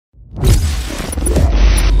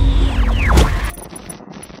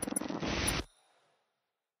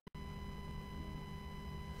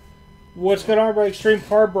What's going on, everybody? Extreme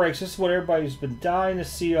Card Breaks. This is what everybody's been dying to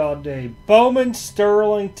see all day. Bowman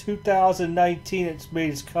Sterling 2019. It's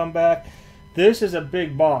made its comeback. This is a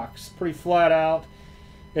big box. Pretty flat out.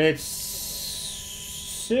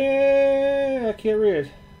 It's... I can't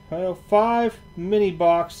read it. 5 mini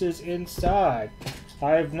boxes inside.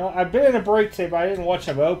 I've been in a break tape. I didn't watch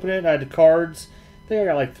them open it. I had the cards. I think I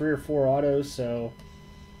got like 3 or 4 autos, so...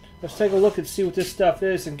 Let's take a look and see what this stuff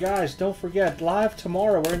is. And guys, don't forget, live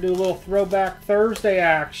tomorrow, we're going to do a little Throwback Thursday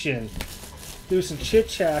action. Do some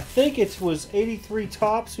chit-chat. I think it was 83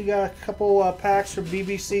 tops. We got a couple packs from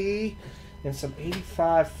BBC and some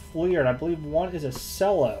 85 Fleer. And I believe one is a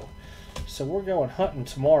cello. So we're going hunting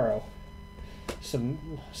tomorrow. Some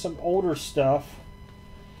older stuff.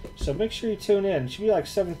 So make sure you tune in. It should be like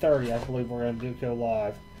 7:30, I believe we're going to go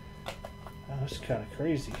live. Oh, that's kind of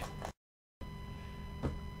crazy.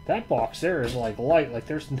 That box there is like light, like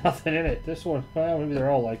there's nothing in it. This one, well, maybe they're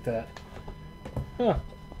all like that. Huh.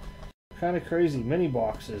 Kind of crazy. Mini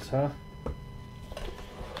boxes, huh?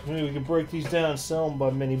 Maybe we can break these down and sell them by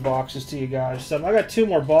mini boxes to you guys. So I got 2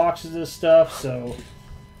 more boxes of this stuff, so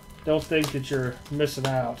don't think that you're missing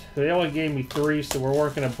out. They only gave me 3, so we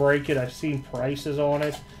weren't going to break it. I've seen prices on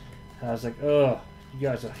it. And I was like, ugh, you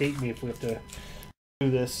guys will hate me if we have to do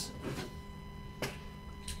this.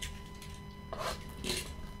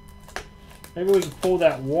 Maybe we can pull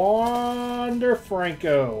that Wander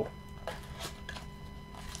Franco.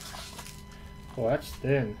 Oh, that's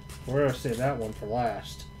thin. We're going to save that one for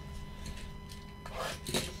last.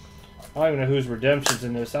 I don't even know whose redemption's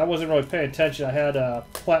in this. I wasn't really paying attention. I had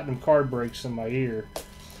platinum card breaks in my ear.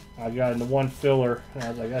 I got into 1 filler, and I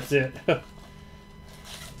was like, that's it.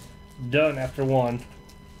 Done after 1.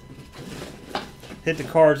 Hit the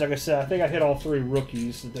cards, like I said. I think I hit all 3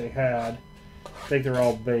 rookies that they had. I think they're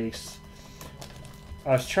all base.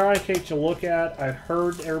 I was trying to take a look at. I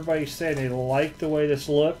heard everybody say they like the way this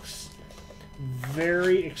looks.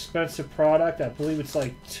 Very expensive product. I believe it's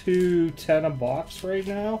like $210 a box right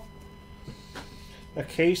now. A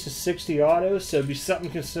case of 60 autos, so it'd be something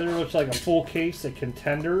considered. Looks like a full case of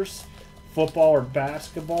contenders, football or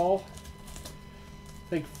basketball.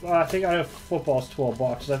 I think I know football's 12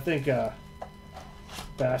 boxes. I think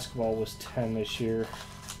basketball was 10 this year.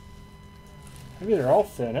 Maybe they're all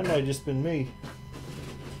thin. That might have just been me.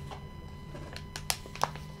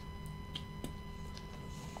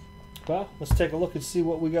 Well, let's take a look and see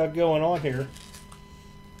what we got going on here.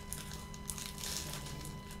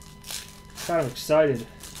 Kind of excited.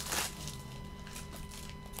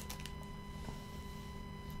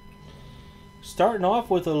 Starting off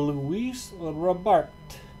with a Luis Robert.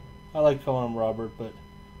 I like calling him Robert,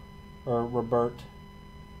 or Robert.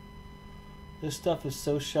 This stuff is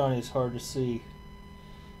so shiny it's hard to see.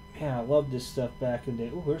 Man, I love this stuff back in the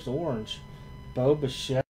day. Oh, there's orange. Bo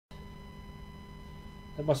Bichette.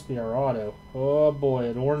 That must be our auto. Oh boy,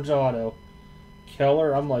 an orange auto.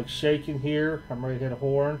 Keller, I'm like shaking here. I'm ready to hit a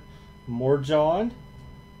horn. More John.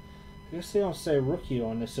 I guess they don't say rookie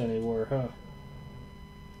on this anywhere, huh?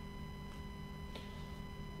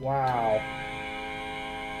 Wow.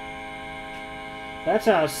 That's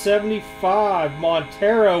out of 75.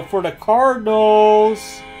 Montero for the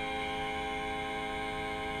Cardinals.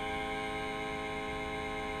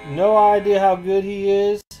 No idea how good he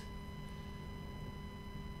is.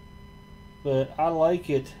 But I like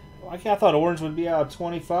it. I thought orange would be out of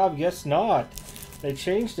 25. Guess not. They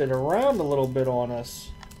changed it around a little bit on us.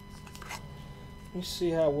 Let me see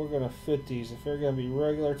how we're going to fit these. If they're going to be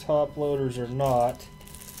regular top loaders or not.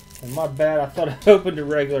 And my bad, I thought I opened the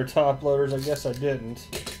regular top loaders. I guess I didn't.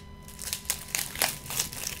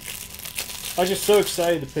 I was just so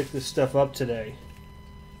excited to pick this stuff up today.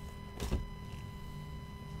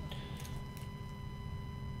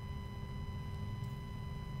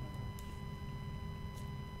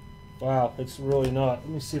 Wow, it's really not. Let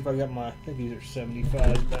me see if I got my, I think these are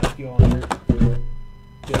 75 back on here.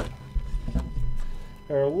 Yep.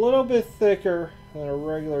 They're a little bit thicker than a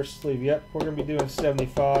regular sleeve. Yep, we're going to be doing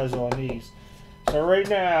 75s on these. So right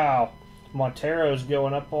now, Montero's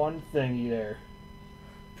going up on the thingy there.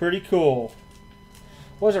 Pretty cool.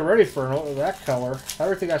 Wasn't ready for that color.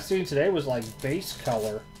 Everything I've seen today was like base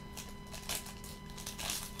color.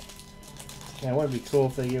 Yeah, it would be cool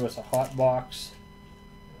if they gave us a hot box.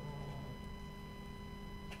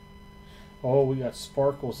 Oh, we got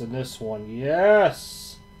sparkles in this one.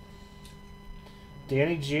 Yes!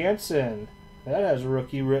 Danny Jansen. That has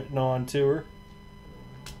rookie written on to her.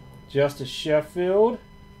 Justice Sheffield.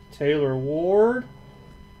 Taylor Ward.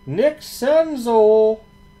 Nick Senzel.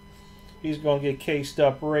 He's going to get cased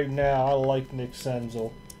up right now. I like Nick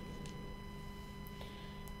Senzel.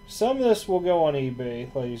 Some of this will go on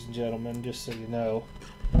eBay, ladies and gentlemen, just so you know.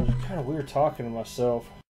 It's kind of weird talking to myself.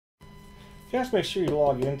 You guys make sure you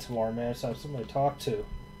log in tomorrow, man, so I have somebody to talk to.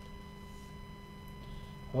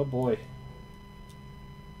 Oh boy.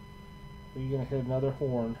 Are you going to hit another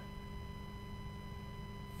horn?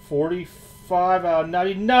 45 out of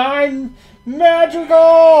 99!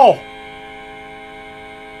 Magical!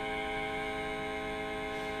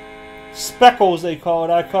 Speckles, they call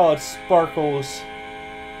it. I call it sparkles.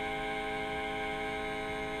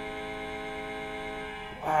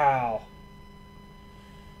 Wow.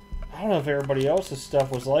 I don't know if everybody else's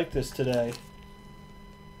stuff was like this today.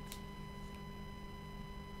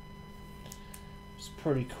 It's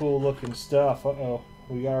pretty cool looking stuff. Uh-oh.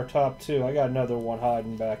 We got our top two. I got another one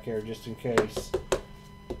hiding back here just in case.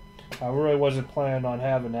 I really wasn't planning on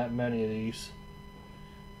having that many of these.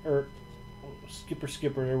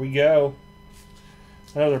 Skipper, there we go.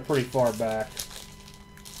 I know they're pretty far back.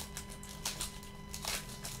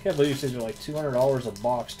 Can't believe these are like $200 a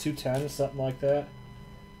box, $210, something like that.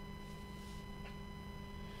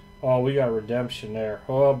 Oh, we got redemption there.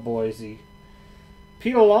 Oh, Boise.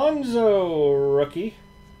 Pete Alonso, rookie.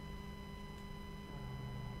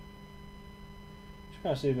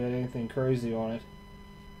 Trying to see if it had anything crazy on it.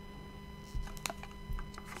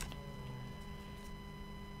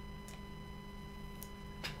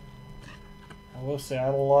 I will say I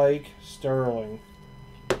like Sterling.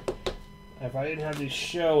 If I didn't have this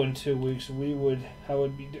show in 2 weeks, I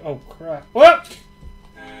would be. Oh crap! What?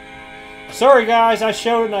 Sorry guys, I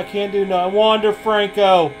showed it and I can't do nothing. Wander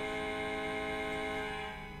Franco.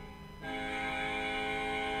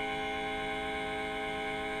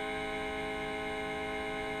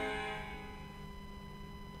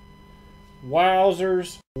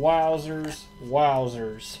 Wowzers, wowzers,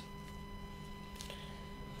 wowzers.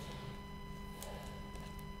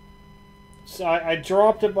 So I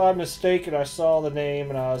dropped it by mistake and I saw the name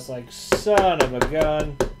and I was like, son of a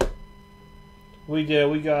gun. We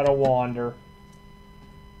did. We got a Wander.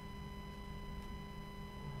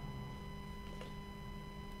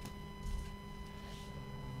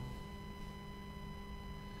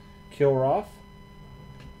 Kilroff.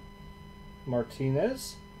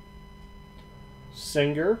 Martinez.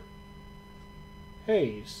 Singer.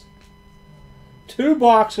 Hayes. 2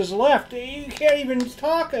 boxes left. You can't even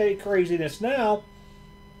talk any craziness now.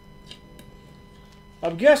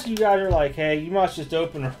 I'm guessing you guys are like, hey, you must just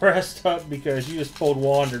open the rest up because you just pulled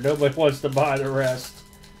Wander. Nobody wants to buy the rest.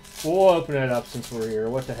 We'll open it up since we're here.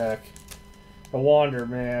 What the heck? The Wander,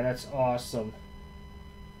 man. That's awesome.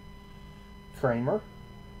 Kramer.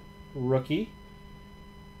 Rookie.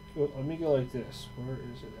 Let me go like this. Where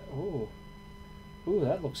is it? Oh. Ooh,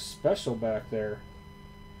 that looks special back there.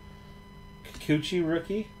 Kikuchi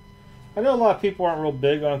rookie. I know a lot of people aren't real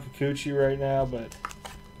big on Kikuchi right now, but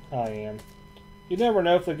I am. You never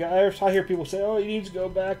know if the guy... I hear people say, oh, he needs to go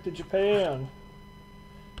back to Japan.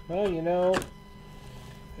 Well, you know,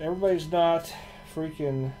 everybody's not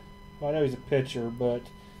freaking... Well, I know he's a pitcher, but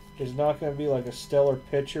he's not going to be like a stellar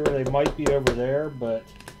pitcher. They might be over there, but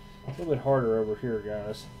a little bit harder over here,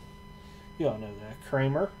 guys. You all know that.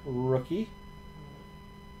 Kramer, rookie.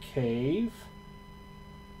 Cave.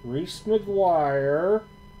 Reese McGuire.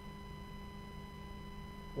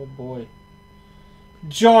 Oh boy.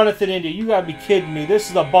 Jonathan India, you gotta be kidding me. This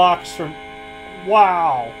is a box from...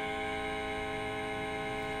 Wow.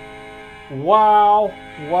 Wow.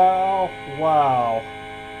 Wow. Wow.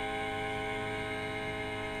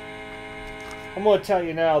 I'm gonna tell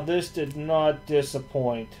you now, this did not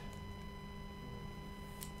disappoint.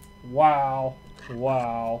 Wow.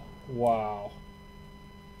 Wow. Wow.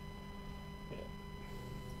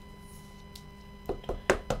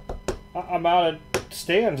 I'm out of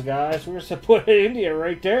stands, guys. We're just gonna put India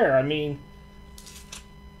right there. I mean,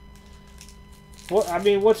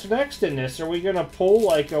 what's next in this? Are we gonna pull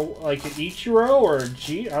like an Ichiro or a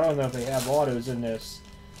G? I don't know if they have autos in this.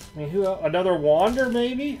 I mean, who? Another Wander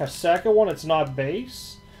maybe? A second one? It's not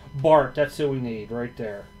base. Bart. That's who we need right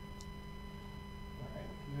there. All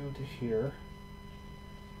right, go to here.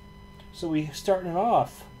 So we starting it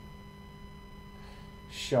off.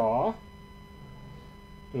 Shaw.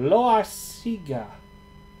 Loasiga.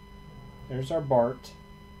 There's our Bart.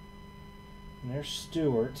 And there's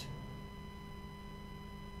Stewart.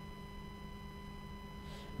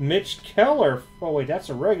 Mitch Keller. Oh, wait, that's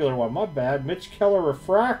a regular one. My bad. Mitch Keller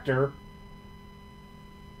Refractor.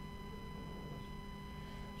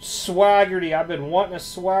 Swaggerty. I've been wanting a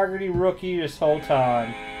Swaggerty rookie this whole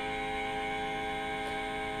time.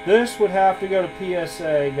 This would have to go to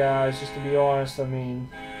PSA, guys, just to be honest. I mean...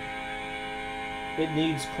 It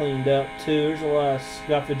needs cleaned up too. There's a lot of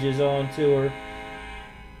scuffages onto her.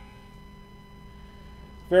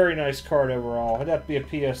 Very nice card overall. It'd have to be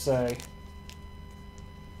a PSA.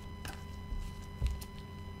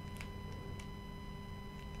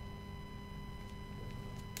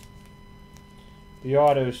 The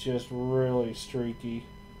auto's just really streaky.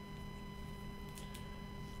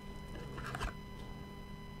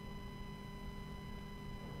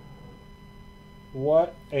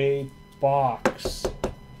 What a box.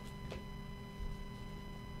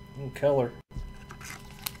 Keller.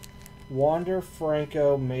 Wander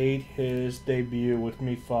Franco made his debut with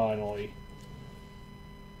me finally.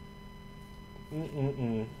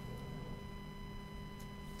 Yep,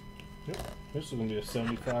 this is going to be a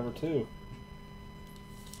 75 or 2.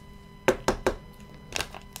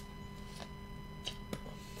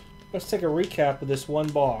 Let's take a recap of this one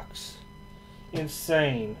box.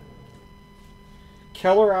 Insane.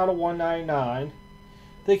 Keller out of 199.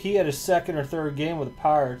 I think he had his second or third game with the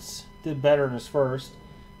Pirates. Did better in his first.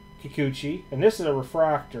 Kikuchi. And this is a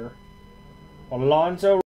refractor.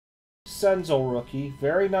 Alonzo Senzel rookie.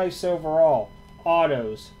 Very nice overall.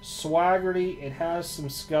 Autos. Swaggerty. It has some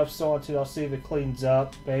scuffs on it. I'll see if it cleans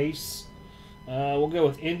up. Base. We'll go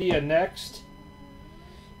with India next.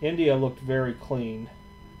 India looked very clean.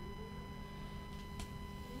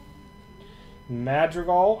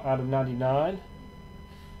 Madrigal out of 99.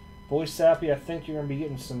 Boy Sappy, I think you're going to be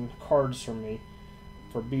getting some cards from me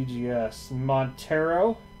for BGS.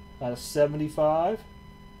 Montero out of 75.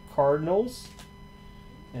 Cardinals.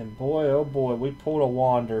 And boy, oh boy, we pulled a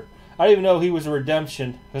Wander. I didn't even know he was a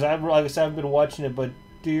redemption because like I said, I've been watching it, but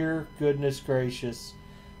dear goodness gracious,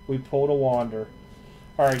 we pulled a Wander.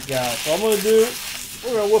 Alright guys, so I'm going to do,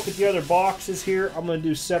 we're going to look at the other boxes here. I'm going to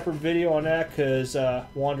do a separate video on that because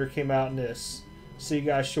Wander came out in this. See you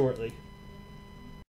guys shortly.